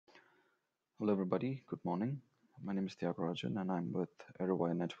Hello, everybody. Good morning. My name is Thiagarajan, and I'm with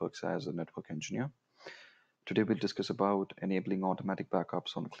Airwire Networks as a network engineer. Today, we'll discuss about enabling automatic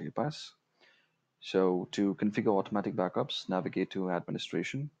backups on ClearPass. So, to configure automatic backups, navigate to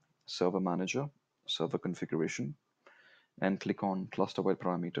Administration, Server Manager, Server Configuration, and click on Cluster-wide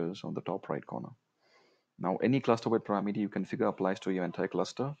parameters on the top right corner. Now, any cluster-wide parameter you configure applies to your entire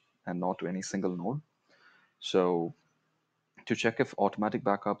cluster and not to any single node. So, to check if automatic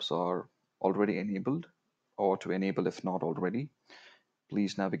backups are already enabled or to enable if not already,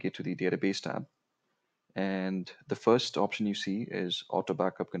 please navigate to the database tab. And the first option you see is auto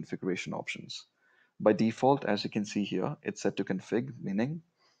backup configuration options. By default, as you can see here, it's set to config, meaning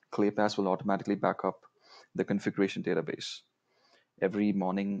ClearPass will automatically back up the configuration database every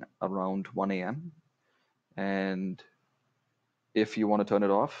morning around 1 a.m. And if you want to turn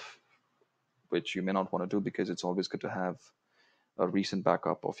it off, which you may not want to do because it's always good to have a recent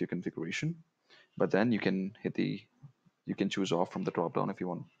backup of your configuration, but then you can choose off from the drop down if you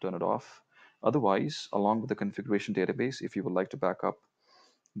want to turn it off. Otherwise, along with the configuration database, if you would like to back up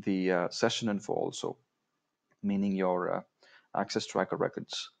the session info also, meaning your access tracker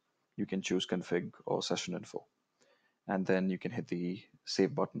records, you can choose config or session info. And then you can hit the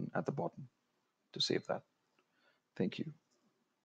save button at the bottom to save that. Thank you.